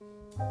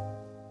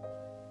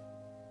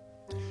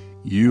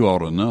You ought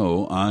to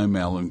know I'm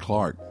Alan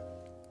Clark.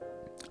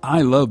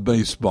 I love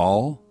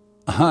baseball.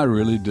 I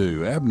really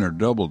do. Abner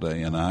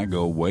Doubleday and I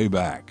go way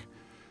back.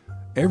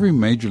 Every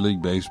Major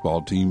League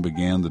Baseball team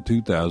began the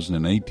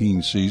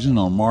 2018 season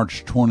on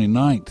March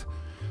 29th.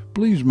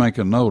 Please make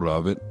a note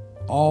of it.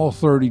 All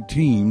 30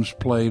 teams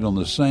played on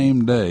the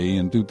same day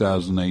in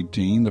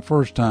 2018, the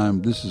first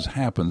time this has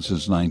happened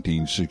since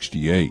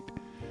 1968.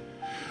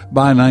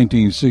 By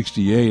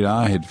 1968,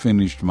 I had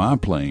finished my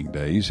playing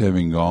days,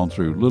 having gone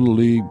through Little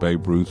League,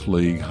 Babe Ruth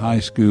League, high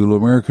school,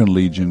 American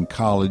Legion,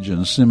 college,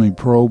 and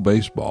semi-pro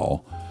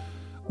baseball.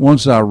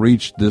 Once I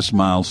reached this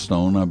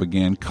milestone, I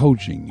began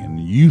coaching in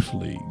youth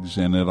leagues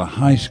and at a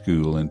high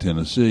school in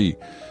Tennessee.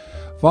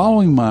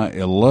 Following my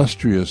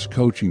illustrious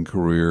coaching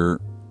career,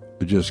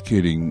 just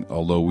kidding,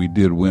 although we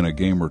did win a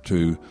game or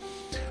two,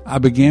 I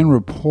began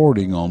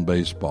reporting on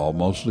baseball,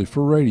 mostly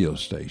for radio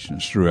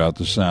stations throughout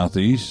the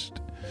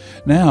Southeast.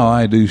 Now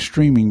I do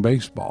streaming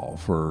baseball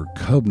for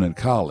Covenant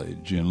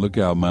College in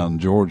Lookout Mountain,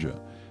 Georgia.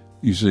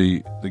 You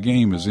see, the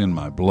game is in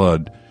my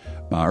blood.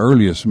 My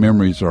earliest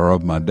memories are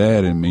of my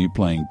dad and me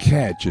playing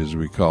catch, as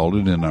we called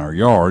it, in our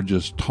yard,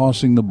 just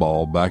tossing the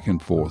ball back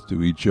and forth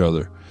to each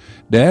other.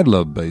 Dad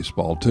loved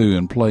baseball, too,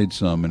 and played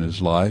some in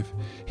his life.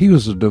 He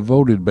was a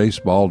devoted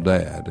baseball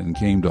dad and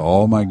came to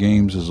all my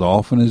games as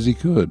often as he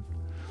could.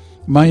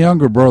 My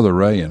younger brother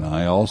Ray and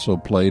I also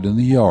played in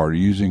the yard,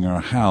 using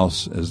our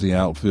house as the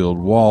outfield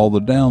wall,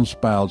 the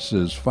downspouts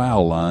as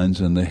foul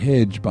lines, and the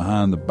hedge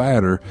behind the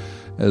batter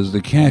as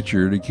the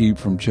catcher to keep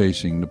from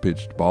chasing the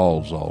pitched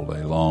balls all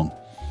day long.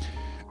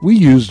 We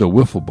used a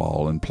wiffle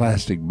ball and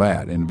plastic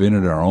bat,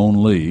 invented our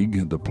own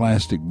league. The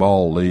Plastic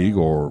Ball League,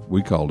 or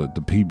we called it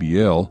the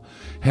PBL,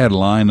 had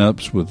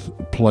lineups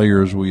with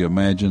players we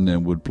imagined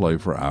and would play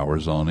for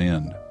hours on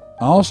end.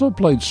 I also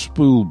played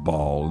spool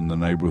ball in the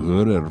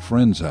neighborhood at a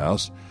friend's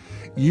house,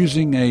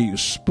 using a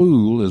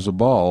spool as a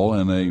ball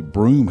and a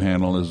broom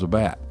handle as a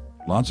bat.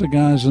 Lots of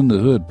guys in the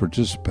hood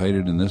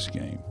participated in this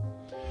game.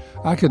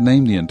 I could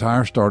name the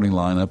entire starting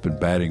lineup in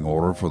batting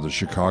order for the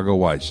Chicago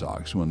White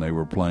Sox when they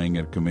were playing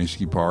at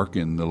Comiskey Park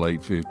in the late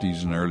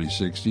 50s and early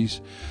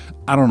 60s.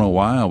 I don't know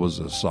why I was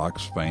a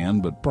Sox fan,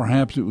 but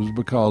perhaps it was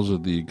because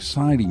of the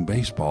exciting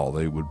baseball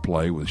they would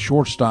play, with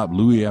shortstop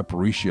Louis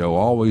Aparicio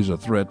always a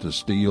threat to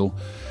steal,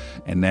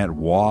 and that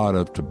wad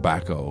of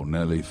tobacco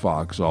Nellie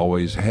Fox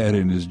always had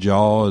in his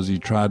jaw as he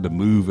tried to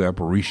move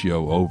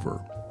Aparicio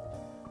over.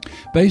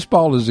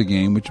 Baseball is a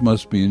game which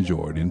must be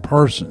enjoyed in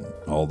person,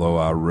 although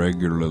I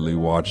regularly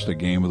watch the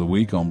game of the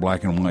week on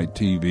black and white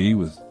TV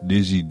with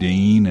Dizzy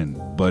Dean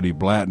and Buddy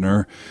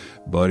Blattner.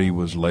 Buddy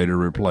was later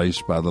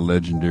replaced by the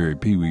legendary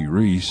Pee Wee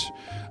Reese.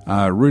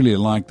 I really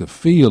like the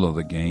feel of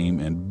the game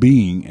and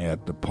being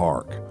at the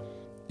park.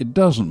 It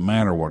doesn't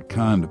matter what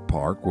kind of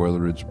park,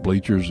 whether it's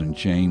bleachers and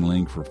chain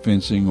link for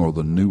fencing or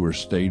the newer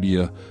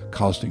stadia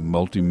costing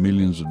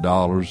multi-millions of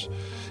dollars.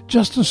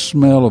 Just the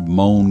smell of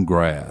mown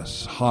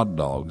grass, hot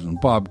dogs and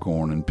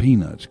popcorn and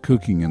peanuts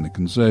cooking in the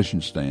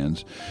concession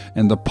stands,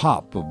 and the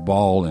pop of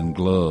ball and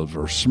gloves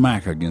or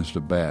smack against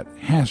a bat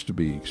has to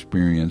be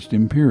experienced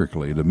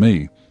empirically to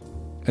me.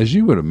 As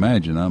you would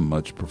imagine, I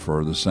much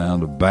prefer the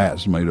sound of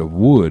bats made of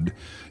wood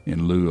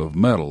in lieu of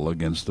metal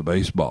against the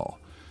baseball.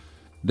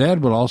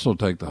 Dad would also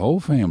take the whole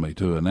family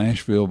to a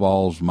Nashville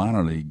Vols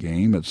minor league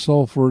game at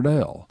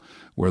Sulphur-Dell,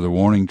 where the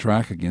warning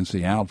track against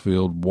the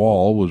outfield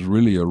wall was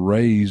really a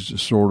raised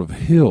sort of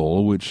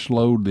hill which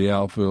slowed the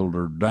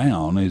outfielder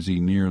down as he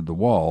neared the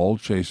wall,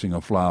 chasing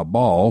a fly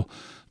ball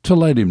to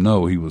let him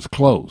know he was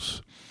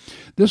close.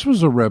 This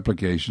was a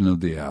replication of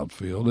the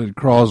outfield at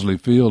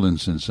Crosley Field in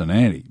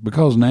Cincinnati,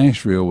 because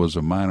Nashville was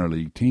a minor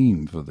league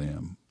team for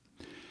them.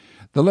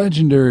 The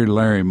legendary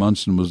Larry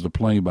Munson was the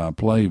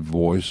play-by-play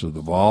voice of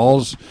the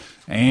Vols,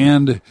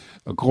 and,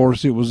 of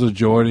course, it was a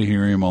joy to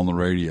hear him on the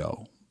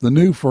radio. The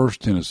new First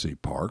Tennessee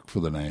Park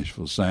for the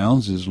Nashville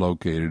Sounds is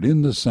located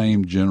in the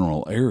same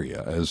general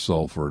area as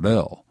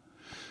Sulphur-Dell.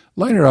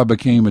 Later, I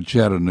became a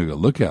Chattanooga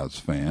Lookouts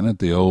fan at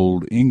the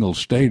old Ingalls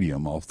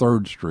Stadium off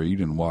 3rd Street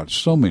and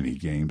watched so many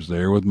games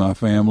there with my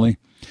family.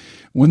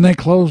 When they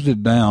closed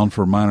it down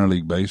for minor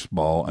league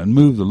baseball and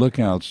moved the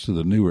Lookouts to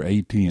the newer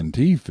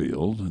AT&T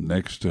Field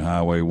next to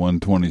Highway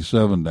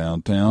 127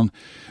 downtown,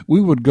 we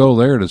would go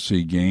there to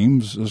see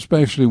games,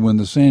 especially when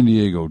the San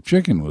Diego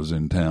Chicken was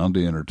in town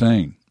to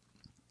entertain.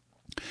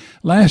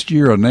 Last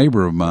year, a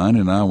neighbor of mine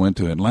and I went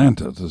to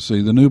Atlanta to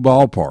see the new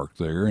ballpark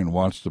there and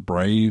watch the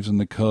Braves and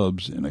the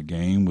Cubs in a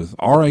game with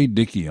R.A.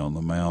 Dickey on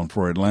the mound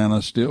for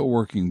Atlanta, still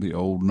working the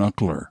old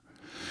knuckler.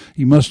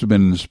 He must have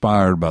been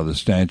inspired by the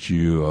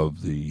statue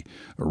of the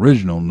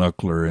original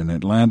knuckler in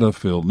Atlanta,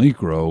 Phil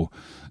Necro,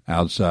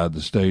 outside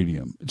the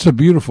stadium. It's a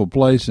beautiful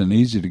place and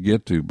easy to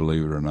get to,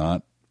 believe it or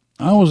not.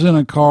 I was in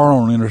a car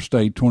on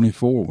Interstate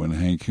 24 when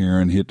Hank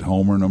Aaron hit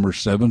homer number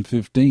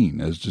 715,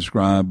 as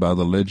described by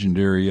the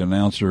legendary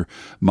announcer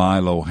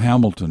Milo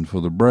Hamilton for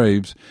the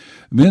Braves.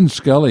 Vin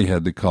Scully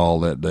had the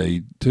call that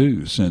day,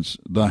 too, since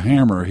the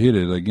hammer hit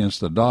it against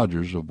the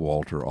Dodgers of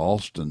Walter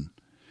Alston.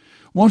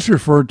 Once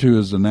referred to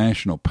as the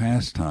national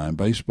pastime,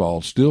 baseball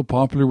is still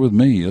popular with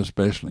me,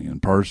 especially in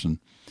person.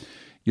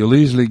 You'll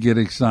easily get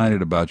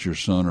excited about your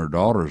son or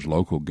daughter's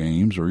local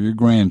games or your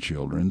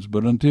grandchildren's,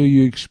 but until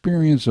you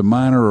experience a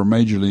minor or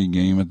major league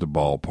game at the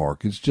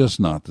ballpark, it's just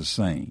not the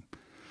same.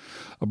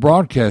 A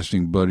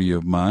broadcasting buddy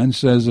of mine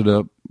says it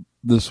up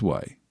this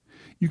way.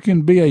 You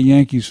can be a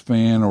Yankees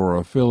fan or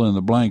a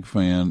fill-in-the-blank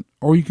fan,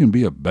 or you can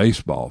be a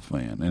baseball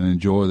fan and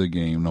enjoy the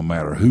game no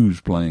matter who's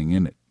playing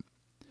in it.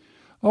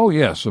 Oh,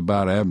 yes,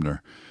 about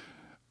Abner.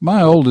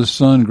 My oldest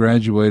son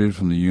graduated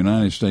from the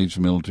United States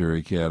Military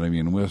Academy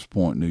in West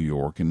Point, New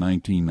York in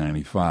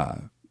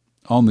 1995.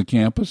 On the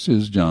campus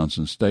is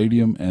Johnson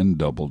Stadium and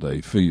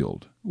Doubleday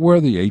Field,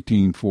 where the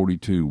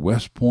 1842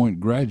 West Point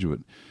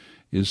graduate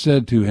is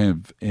said to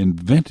have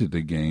invented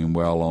the game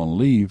while on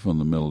leave from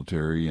the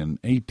military in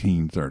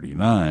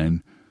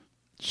 1839,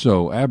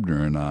 so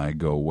Abner and I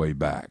go way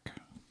back.